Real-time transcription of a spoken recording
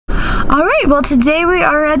All right, well today we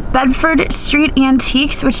are at Bedford Street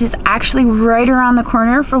Antiques, which is actually right around the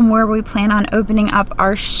corner from where we plan on opening up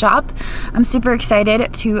our shop. I'm super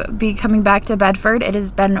excited to be coming back to Bedford. It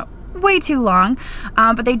has been way too long,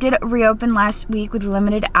 but they did reopen last week with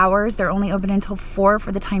limited hours. They're only open until 4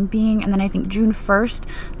 for the time being, and then I think June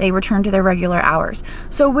 1st they return to their regular hours.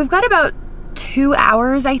 So we've got about 2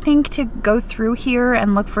 hours, I think, to go through here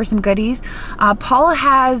and look for some goodies. Paul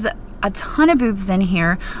has a ton of booths in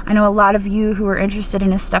here. I know a lot of you who are interested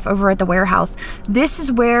in his stuff over at the warehouse. This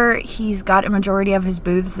is where he's got a majority of his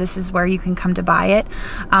booths. This is where you can come to buy it.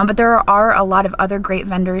 But there are a lot of other great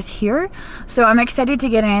vendors here. So I'm excited to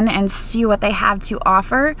get in and see what they have to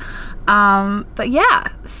offer. But yeah,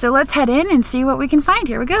 so let's head in and see what we can find.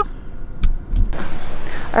 Here we go.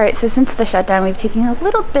 All right, so since the shutdown, we've taken a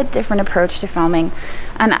little bit different approach to filming,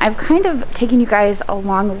 and I've kind of taken you guys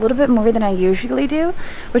along a little bit more than I usually do,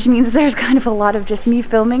 which means there's kind of a lot of just me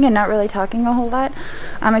filming and not really talking a whole lot.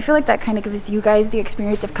 I feel like that kind of gives you guys the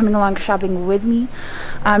experience of coming along shopping with me.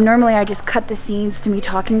 Normally I just cut the scenes to me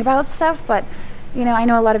talking about stuff, but you know, I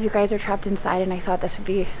know a lot of you guys are trapped inside, and I thought this would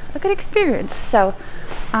be a good experience. So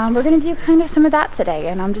we're gonna do kind of some of that today,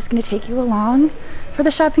 and I'm just gonna take you along for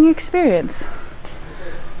the shopping experience.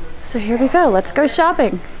 So here we go, let's go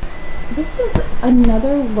shopping. This is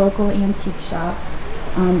another local antique shop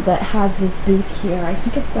that has this booth here. I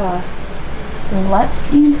think it's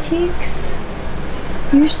Let's Antiques.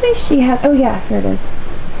 Usually she has, oh yeah, here it is.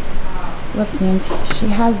 Let's Antiques. She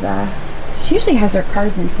usually has her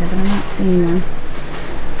cards in here, but I'm not seeing them.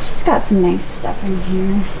 She's got some nice stuff in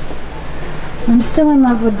here. I'm still in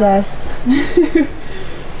love with this.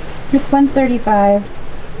 It's $135.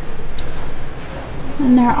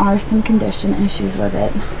 And there are some condition issues with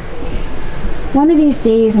it. One of these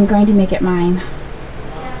days I'm going to make it mine.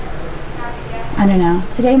 I don't know.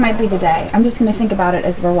 Today might be the day. I'm just going to think about it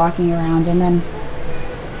as we're walking around, and then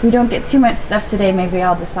if we don't get too much stuff today, maybe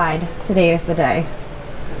I'll decide today is the day.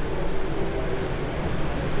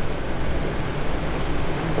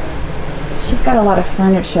 She's got a lot of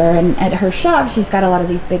furniture, and at her shop she's got a lot of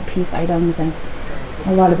these big piece items and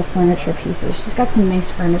a lot of the furniture pieces. She's got some nice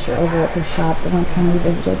furniture over at her shop the one time we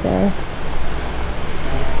visited there.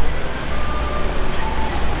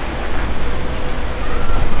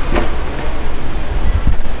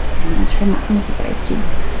 I'm gonna try not to make you guys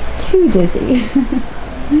too dizzy.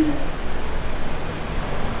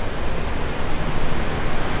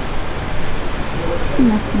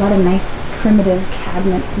 A lot of nice primitive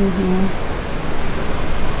cabinets in here.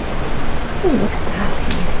 Oh, look at that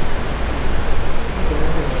piece.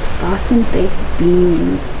 Boston baked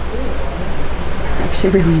beans. That's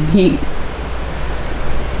actually really neat.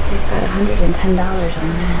 They've got $110 on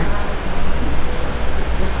that.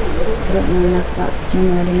 I don't know enough about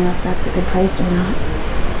stoneware to know if that's a good price or not.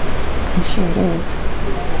 I'm sure it is.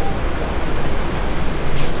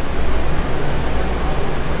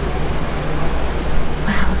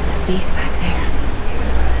 Wow, look at that vase back there.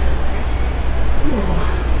 Ooh,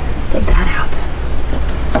 let's take that out.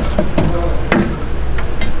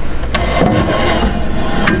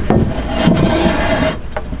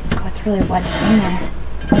 Really wedged in there.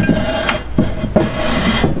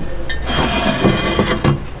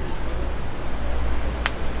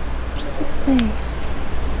 What does it say?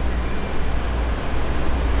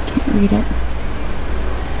 Can't read it.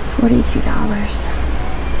 $42.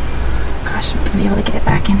 Gosh, I'm gonna be able to get it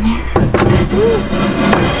back in there.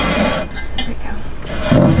 There we go.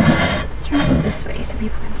 Let's turn it this way so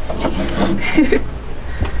people can see.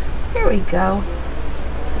 Here we go.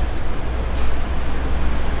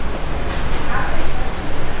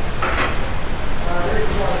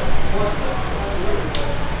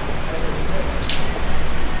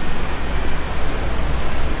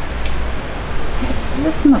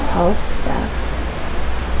 This is some Paul's stuff.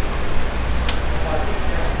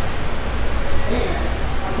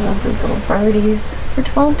 I love those little birdies for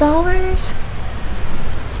 $12.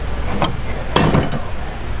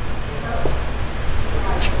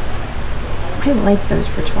 I like those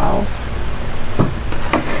for $12.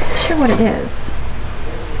 Not sure what it is.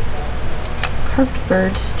 Carved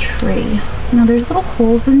bird's tree. You know, there's little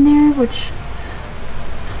holes in there, which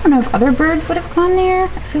I don't know if other birds would have gone there.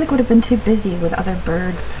 I feel like it would have been too busy with other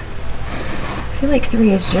birds. I feel like 3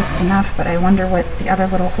 is just enough, but I wonder what the other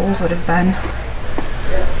little holes would have been.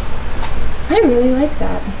 I really like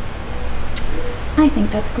that. I think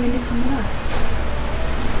that's going to come with us.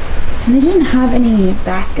 And they didn't have any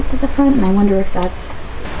baskets at the front, and I wonder if that's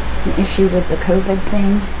an issue with the COVID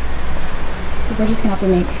thing. So we're just gonna have to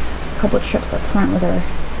make a couple of trips up front with our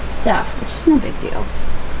stuff, which is no big deal.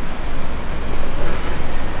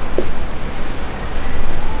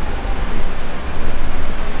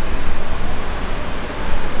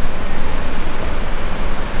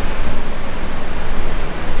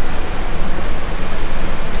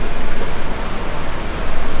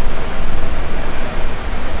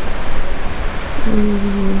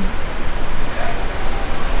 Ooh.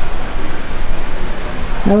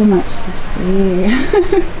 So much to see.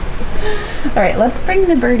 All right, let's bring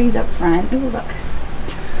the birdies up front. Ooh, look.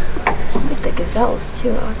 Look at the gazelles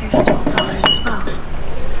too. Oh, there's $12 as well.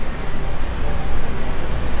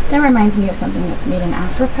 That reminds me of something that's made in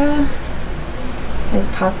Africa. It's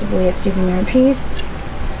possibly a souvenir piece.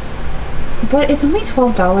 But it's only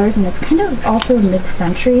 $12 and it's kind of also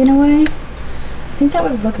mid-century in a way. I think that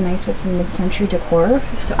would look nice with some mid-century decor.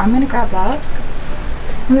 So I'm gonna grab that.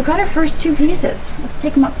 And we've got our first two pieces. Let's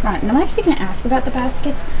take them up front. And I'm actually gonna ask about the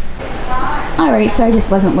baskets. All right, so I just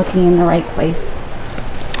wasn't looking in the right place.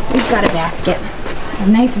 We've got a basket, a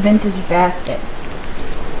nice vintage basket.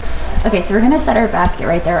 Okay, so we're gonna set our basket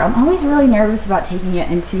right there. I'm always really nervous about taking it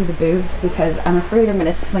into the booths because I'm afraid I'm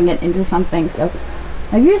gonna swing it into something. So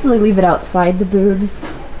I usually leave it outside the booths.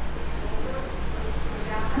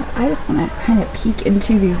 I just wanna kind of peek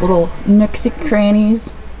into these little nooks and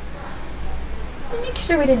crannies. Make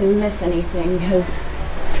sure we didn't miss anything because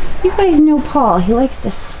you guys know Paul, he likes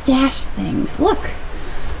to stash things. Look,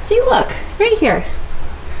 see, look, right here.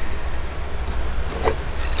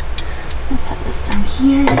 I'll set this down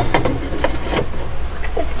here. Look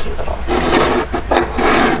at this cute little thing.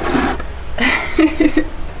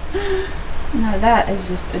 Now that is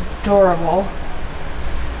just adorable.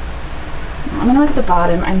 I'm gonna look at the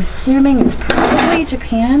bottom. I'm assuming it's probably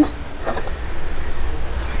Japan.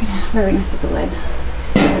 Where are we gonna set the lid?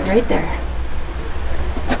 Set the lid right there.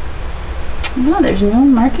 No, there's no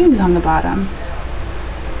markings on the bottom.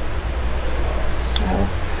 So,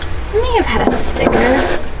 I may have had a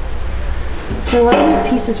sticker. A lot of these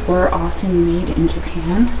pieces were often made in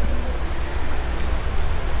Japan.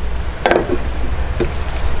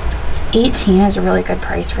 $18 is a really good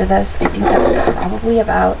price for this. I think that's probably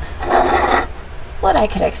about what I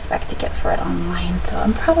could expect to get for it online. So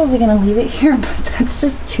I'm probably gonna leave it here, but that's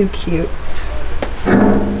just too cute. All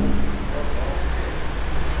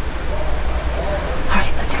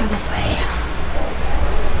right, let's go this way.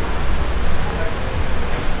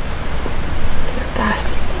 Get our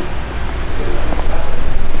basket.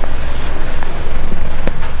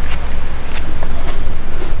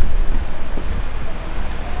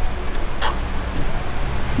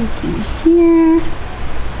 Peek in here.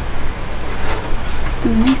 Got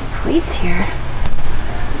some nice plates here.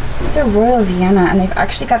 These are Royal Vienna, and they've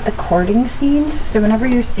actually got the courting scenes. So whenever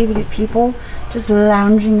you see these people just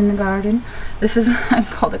lounging in the garden, this is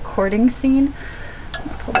called a courting scene. I'm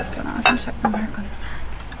gonna pull this one off and check the mark on the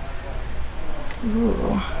back.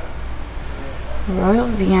 Ooh, Royal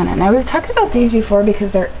Vienna. Now we've talked about these before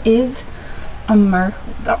because there is a mark,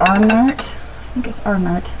 the Armart. I think it's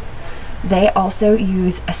Armart. They also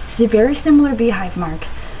use a very similar beehive mark,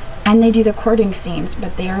 and they do the courting scenes,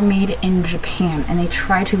 but they are made in Japan, and they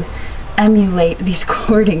try to emulate these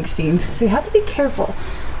courting scenes. So you have to be careful,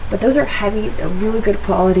 but those are heavy, they're really good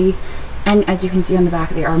quality, and as you can see on the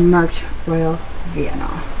back, they are marked Royal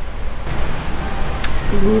Vienna.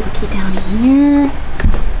 Ooh, looky down here.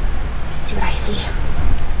 Let's see what I see.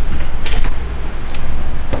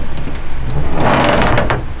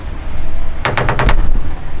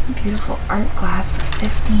 Beautiful art glass for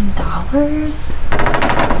 $15.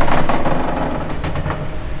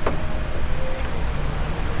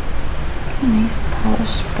 Nice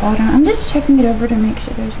polished bottom. I'm just checking it over to make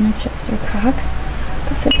sure there's no chips or cracks.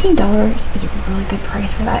 But $15 is a really good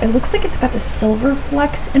price for that. It looks like it's got the silver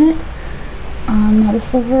flecks in it. Now the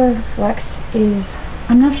silver flecks is,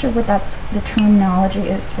 I'm not sure what that's the terminology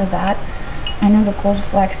is for that. I know the gold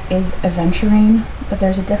flex is aventurine, but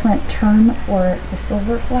there's a different term for the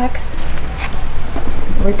silver flex.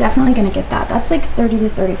 So we're definitely gonna get that. That's like $30 to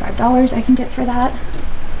 $35 I can get for that.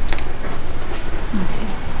 Okay,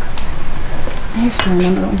 let's look. I actually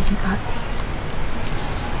remember when he got these.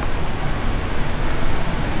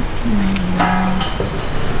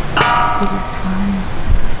 $15.99. These are fun.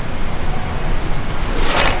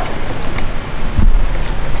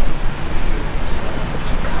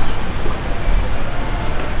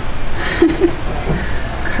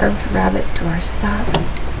 Carved rabbit doorstop.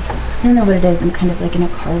 I don't know what it is. I'm kind of like in a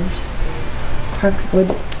carved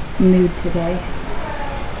wood mood today.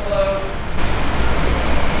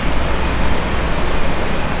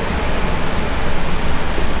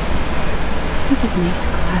 There's a nice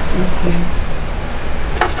glass in here.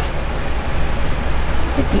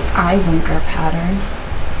 It's like the eye winker pattern.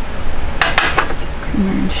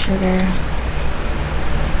 Creamer and sugar.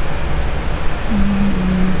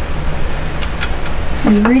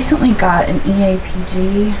 We recently got an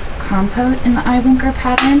EAPG compote in the Eye Winker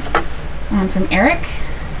pattern from Eric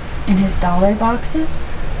in his dollar boxes.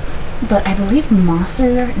 but I believe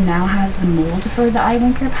Mosser now has the mold for the eye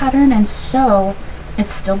winker pattern, and so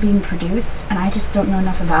it's still being produced, and I just don't know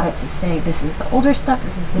enough about it to say this is the older stuff,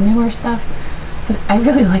 this is the newer stuff. But I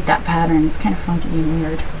really like that pattern. It's kind of funky and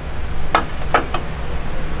weird.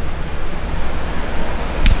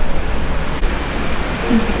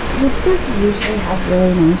 Okay, so this booth usually has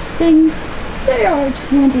really nice things. They are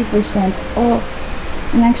 20% off.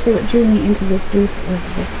 And actually what drew me into this booth was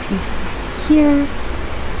this piece right here.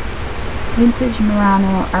 Vintage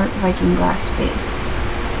Murano Art Viking glass vase.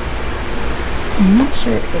 I'm not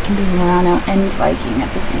sure if it can be Murano and Viking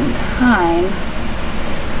at the same time.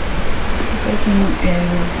 Viking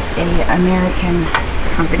is an American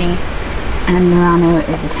company and Murano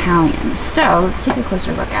is Italian. So let's take a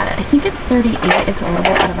closer look at it. I think at $38 it's a little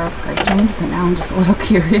bit out of our price range, but now I'm just a little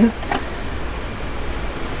curious.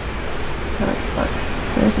 So let's look.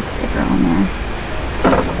 There's a sticker on there.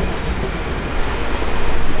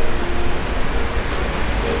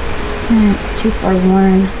 And it's too far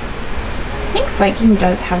worn. I think Viking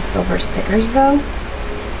does have silver stickers though.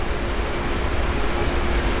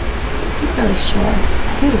 Not really sure.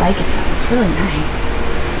 I do like it though. It's really nice.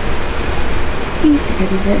 You gotta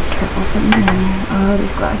be very careful sitting in there. Oh,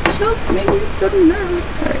 these glass shelves make me so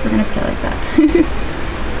nervous. Alright, we're gonna put it like that.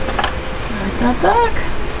 Slide that back.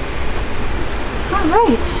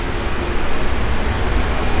 Alright.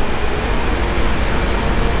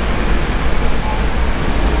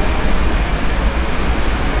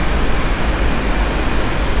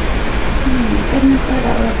 Oh my goodness, look at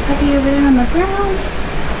that little puppy over there on the ground.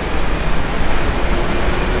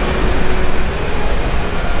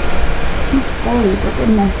 He's fully, but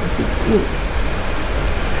goodness, is he cute.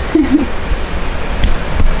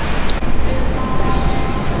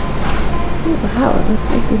 Oh wow, it looks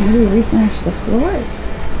like they maybe refinished the floors.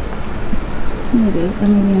 Maybe, or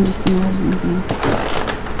maybe I'm just imagining things.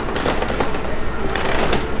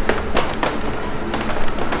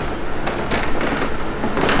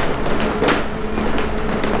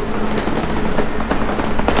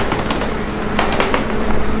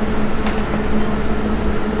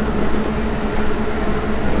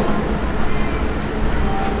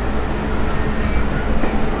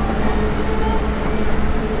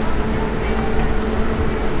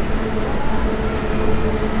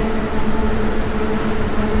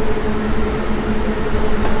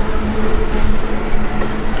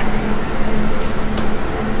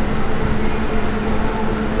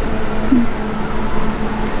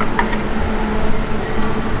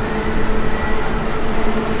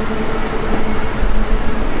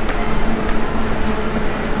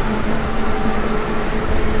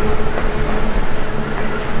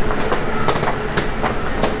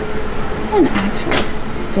 An actual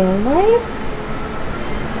still life?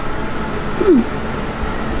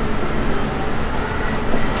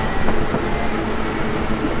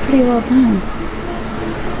 It's pretty well done.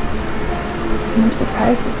 I'm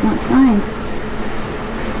surprised it's not signed.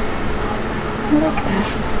 I like that.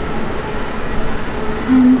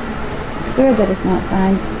 And it's weird that it's not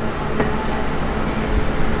signed.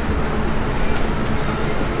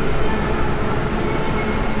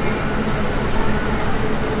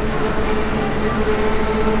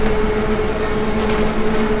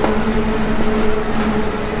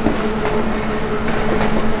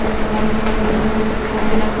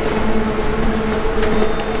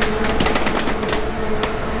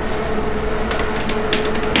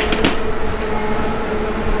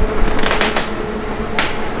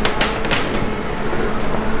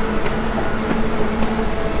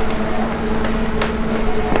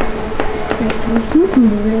 So we found some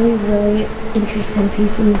really interesting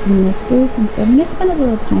pieces in this booth, and so I'm going to spend a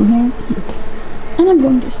little time here, and I'm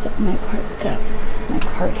going to set my cart down. My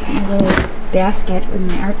little basket with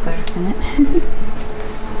my art glass in it.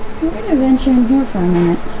 We're going to venture in here for a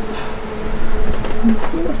minute and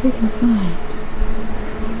see what we can find.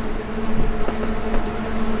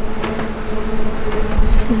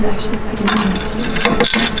 This is actually pretty nice.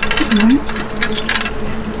 Alright.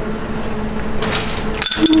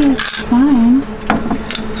 Oh, it's signed.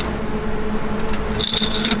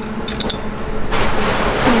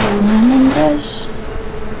 Lemon dish.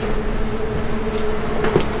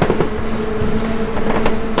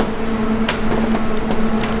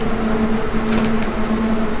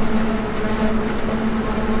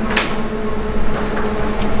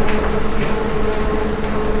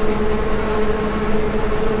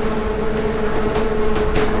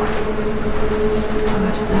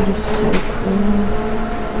 Gosh, that is so cool.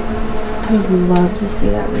 I would love to see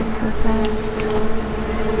that repurposed.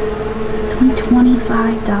 It's only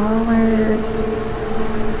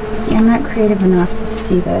 $25. See, I'm not creative enough to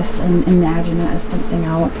see this and imagine it as something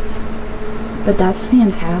else. But that's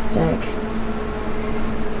fantastic.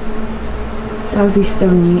 That would be so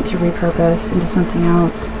neat to repurpose into something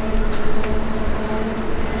else.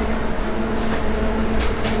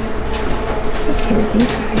 What's okay with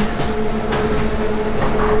these guys?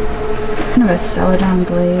 Kind of a celadon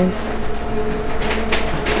glaze.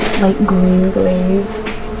 Light green glaze.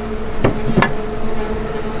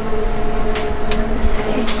 This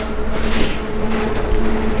way.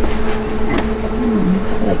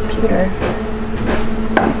 It's like pewter.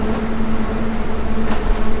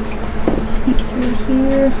 Sneak through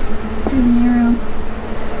here. Pretty narrow.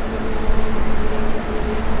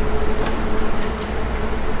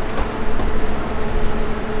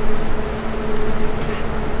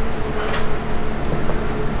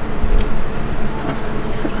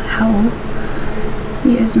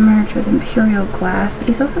 He is marked with imperial glass, but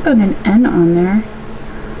he's also got an N on there.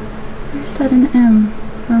 Where's that an M?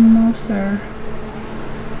 Hermoser.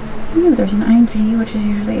 I don't know, there's an IG, which is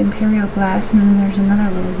usually imperial glass, and then there's another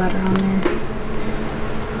little letter on there.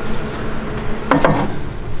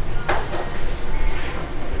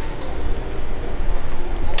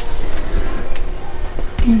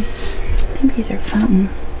 I think these are fountain.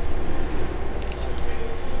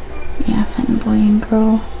 Yeah, fountain boy and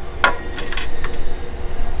girl.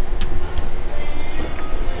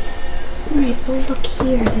 Alright, oh look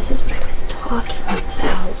here, this is what I was talking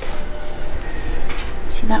about.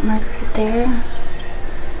 See that mark right there?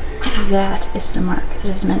 That is the mark that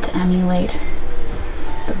is meant to emulate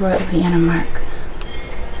the Royal Vienna mark.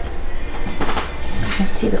 You can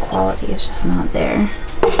see the quality is just not there.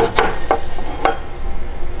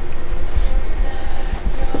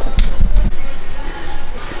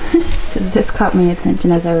 So this caught my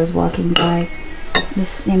attention as I was walking by this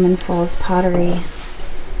Salmon Falls pottery.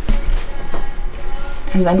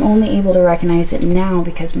 And I'm only able to recognize it now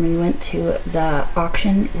because when we went to the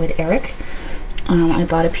auction with Eric, I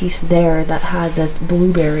bought a piece there that had this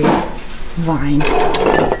blueberry vine.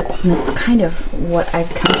 And that's kind of what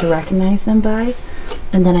I've come to recognize them by.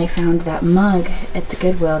 And then I found that mug at the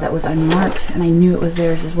Goodwill that was unmarked, and I knew it was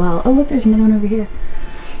theirs as well. Oh look, there's another one over here.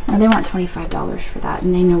 Now, they weren't $25 for that,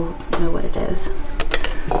 and they know what it is.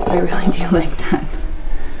 But I really do like that.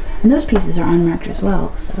 And those pieces are unmarked as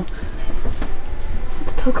well, so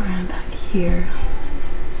let's poke around back here.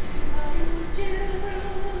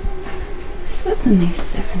 That's a nice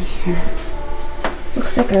 7 here.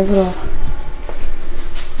 Looks like our little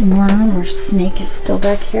worm or snake is still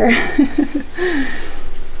back here.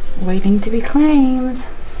 Waiting to be claimed.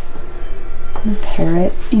 The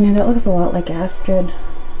parrot, you know, that looks a lot like Astrid.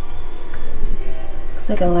 Looks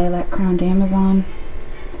like a lilac crowned Amazon.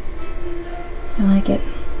 I like it.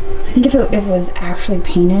 I think if it was actually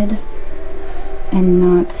painted and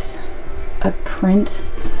not a print,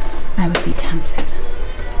 I would be tempted.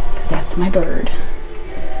 Because that's my bird.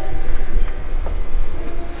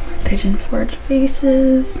 Pigeon forge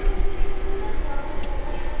faces.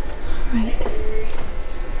 Alright.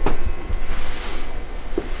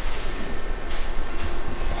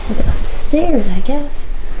 Let's head upstairs, I guess.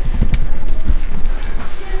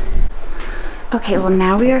 Okay, well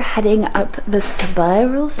now we are heading up the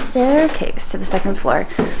spiral staircase to the second floor.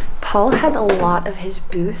 Paul has a lot of his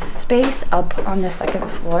booth space up on the second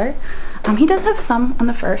floor. He does have some on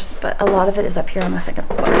the first, but a lot of it is up here on the second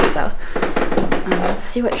floor. So let's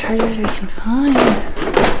see what treasures we can find.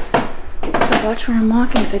 But watch where I'm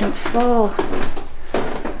walking so I don't fall.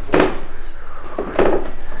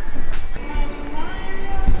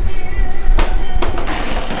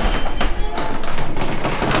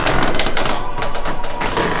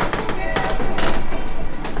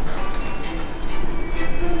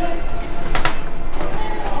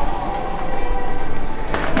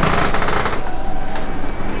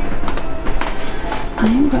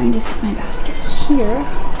 I'm going to set my basket here.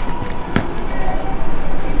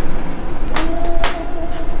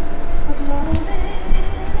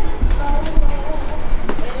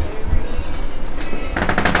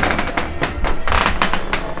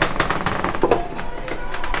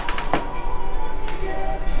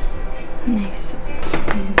 Nice.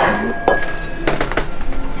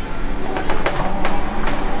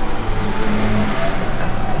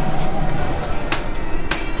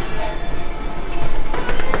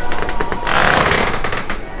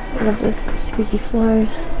 I love those squeaky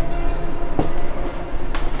floors.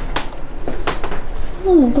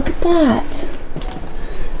 Oh, look at that.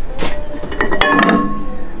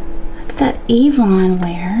 That's that Avon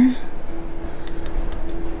wear.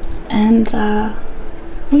 And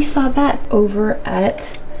we saw that over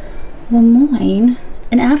at Lemoyne.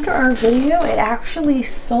 And after our video, it actually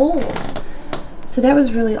sold. So that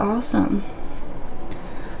was really awesome.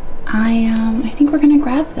 I think we're gonna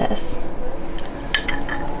grab this.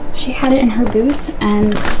 She had it in her booth,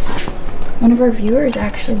 and one of our viewers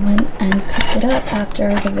actually went and picked it up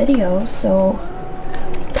after the video, so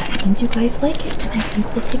that means you guys like it, and I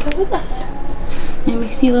think we'll take it with us. And it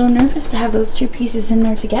makes me a little nervous to have those two pieces in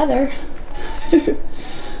there together.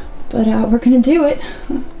 But we're gonna do it.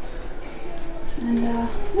 And oh,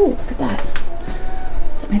 look at that.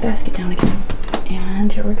 Set my basket down again.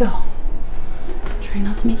 And here we go. Trying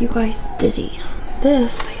not to make you guys dizzy.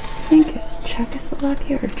 This, I think, is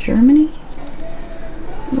Czechoslovakia or Germany.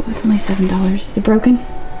 Oh, it's only $7. Is it broken?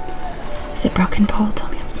 Is it broken, Paul? Tell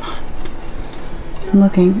me it's not. I'm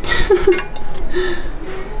looking.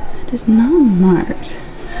 It is not marked.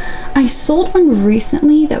 I sold one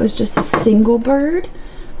recently that was just a single bird,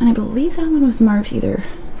 and I believe that one was marked either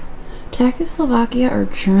Czechoslovakia or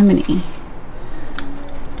Germany.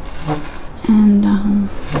 And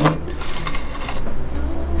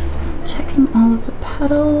checking all of the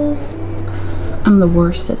petals. I'm the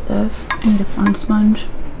worst at this. I need a fun sponge.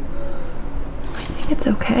 I think it's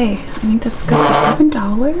okay. I think that's good for $7.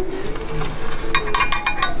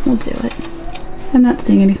 We'll do it. I'm not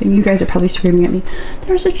seeing anything. You guys are probably screaming at me.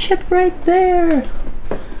 There's a chip right there.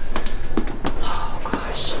 Oh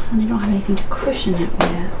gosh. And I don't have anything to cushion it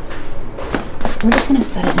with. We're just gonna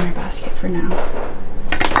set it in our basket for now.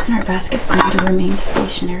 And our basket's going to remain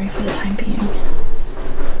stationary for the time being.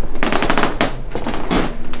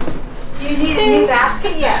 Do you need a new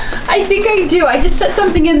basket yet? I think I do. I just set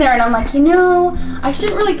something in there and I'm like, you know, I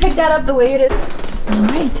shouldn't really pick that up the way it is. All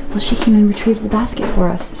right, well, she came and retrieved the basket for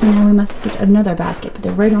us. So now we must get another basket, but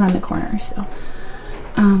they're right around the corner. So,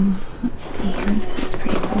 let's see here. This is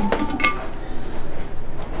pretty cool.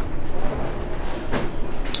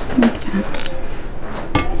 Like that.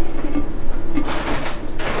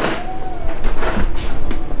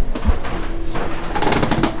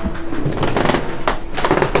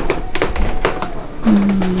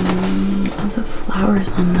 All the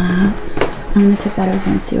flowers on that. I'm gonna tip that over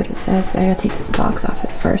and see what it says, but I gotta take this box off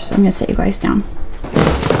it first, so I'm gonna set you guys down.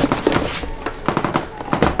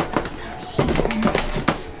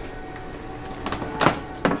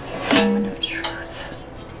 Moment of truth.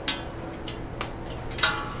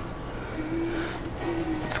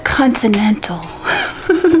 It's continental.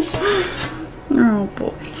 Oh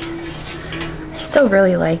boy. I still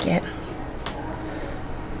really like it.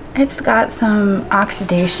 It's got some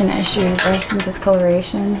oxidation issues, like some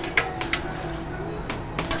discoloration.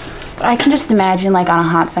 But I can just imagine, like, on a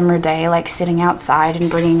hot summer day, like sitting outside and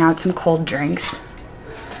bringing out some cold drinks.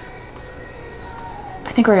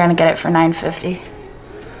 I think we're gonna get it for $9.50.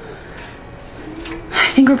 I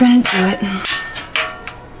think we're gonna do it.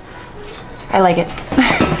 I like it.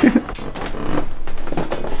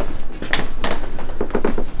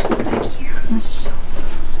 Back here on the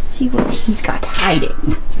shelf. See what he's got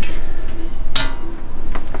hiding.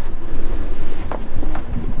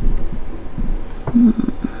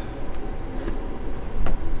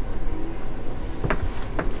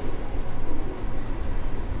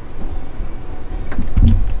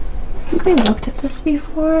 We looked at this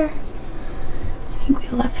before. I think we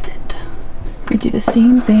left it. We're gonna do the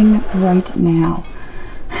same thing right now.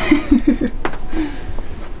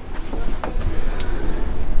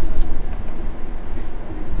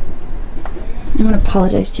 I want to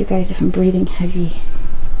apologize to you guys if I'm breathing heavy.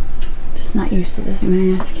 I'm just not used to this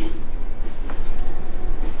mask.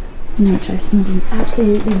 I know it drives some of them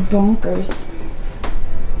absolutely bonkers.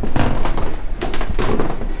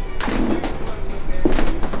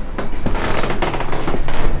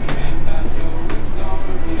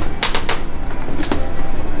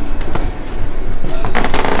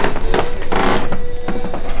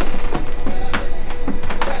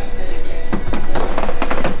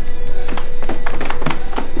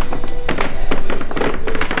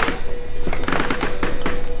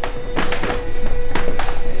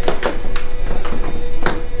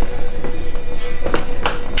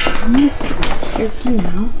 Here for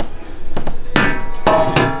now.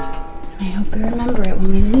 I hope we remember it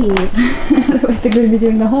when we leave. Otherwise they're going to be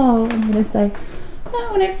doing the haul. I'm going to say,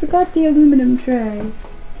 oh, and I forgot the aluminum tray.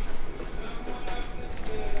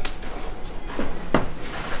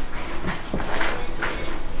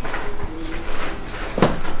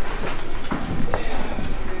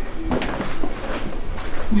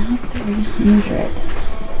 Now 300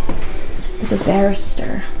 with a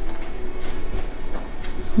barrister.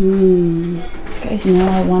 Guys, you know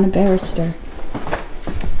I want a barrister.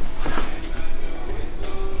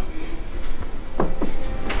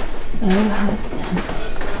 Oh, how it's tempting.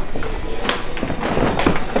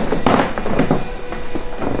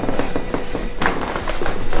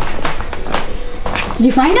 Did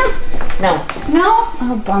you find them? No. No?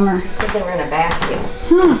 Oh, bummer. It said they were in a basket.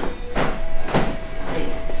 Huh.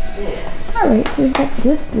 This. Alright, so we've got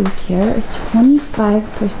this booth here. It's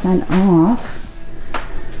 25% off.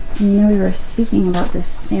 And you know we were speaking about this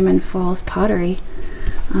Salmon Falls pottery.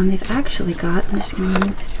 They've actually got, I'm just going to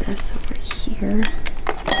move this over here.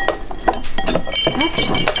 They've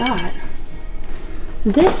actually got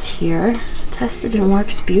this here, tested and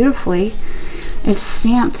works beautifully. It's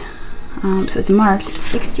stamped, so it's marked,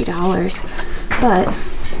 it's $60, but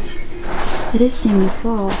it is Salmon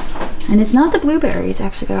Falls. And it's not the blueberry, it's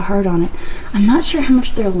actually got a heart on it. I'm not sure how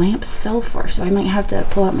much their lamps sell for, so I might have to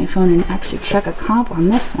pull out my phone and actually check a comp on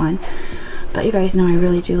this one. But you guys know I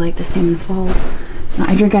really do like the Salmon Falls.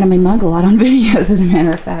 I drink out of my mug a lot on videos, as a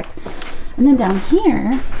matter of fact. And then down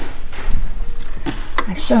here,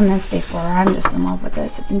 I've shown this before. I'm just in love with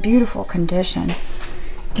this. It's in beautiful condition.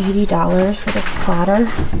 $80 for this platter.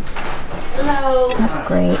 Hello. That's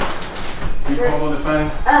great. You call on the phone?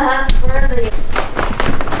 Where are they?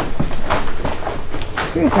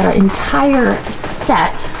 Here we've got our entire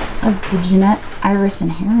set of the Jeanette, Iris,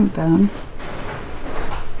 and herringbone.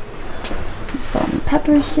 Some salt and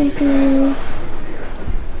pepper shakers.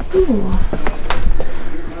 Ooh.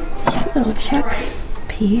 Cute little check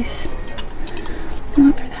piece. I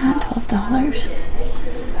went for that, $12.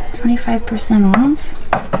 25% off.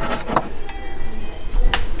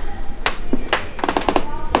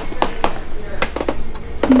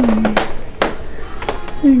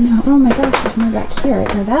 I don't know. Oh my gosh, there's more back here.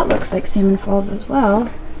 Now that looks like Salmon Falls as well.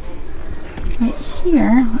 Right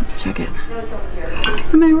here. Let's check it.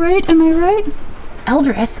 Am I right? Am I right?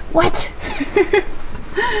 Eldrith. What?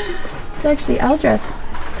 It's actually Eldrith.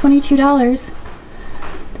 $22.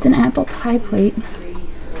 It's an apple pie plate.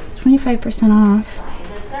 25% off.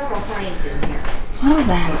 There's several planes in here. Well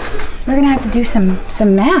then, we're gonna have to do some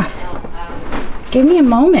math. Give me a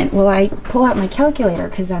moment while I pull out my calculator,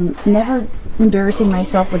 because I'm never embarrassing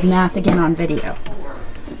myself with math again on video.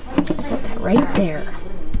 Set that right there.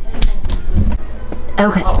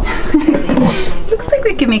 Okay. Looks like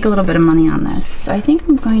we could make a little bit of money on this. So I think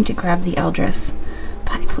I'm going to grab the Eldrith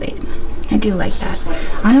pie plate. I do like that.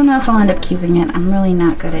 I don't know if I'll end up keeping it. I'm really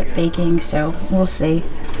not good at baking, so we'll see.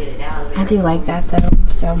 I do like that though,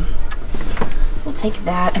 so we'll take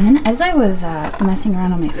that. And then as I was messing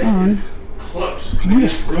around on my phone, I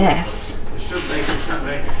noticed this.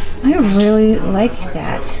 I really like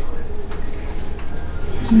that.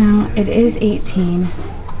 Now it is 18.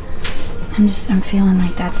 I'm feeling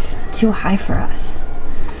like that's too high for us.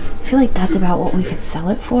 I feel like that's about what we could sell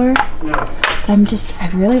it for. But I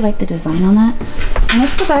really like the design on that. And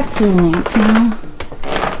let's go back to the link now.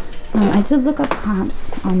 I did look up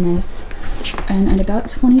comps on this, and at about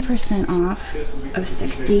 20% off of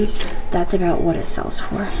 60, that's about what it sells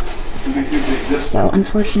for. So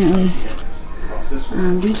unfortunately,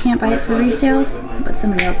 we can't buy it for resale, but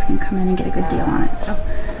somebody else can come in and get a good deal on it. So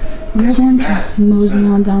we're going to mosey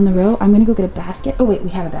on down the road. I'm gonna go get a basket. Oh wait, we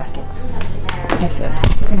have a basket. I have food.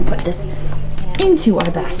 We're gonna put this into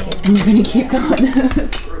our basket and we're gonna keep going.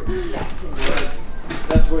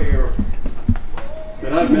 That's where you're.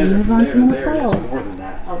 But I've been move on to more piles.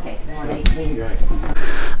 Okay, it's more than 18.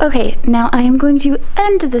 Okay, now I am going to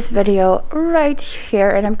end this video right here,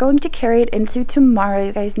 and I'm going to carry it into tomorrow.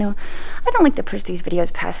 You guys know I don't like to push these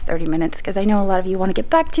videos past 30 minutes because I know a lot of you want to get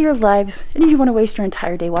back to your lives and you want to waste your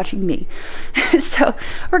entire day watching me. So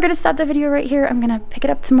we're going to stop the video right here. I'm going to pick it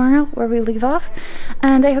up tomorrow where we leave off,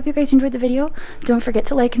 and I hope you guys enjoyed the video. Don't forget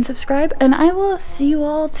to like and subscribe, and I will see you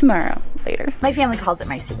all tomorrow. Later. My family calls it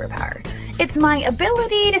my superpower. It's my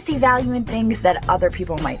ability to see value in things that other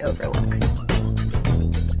people might overlook.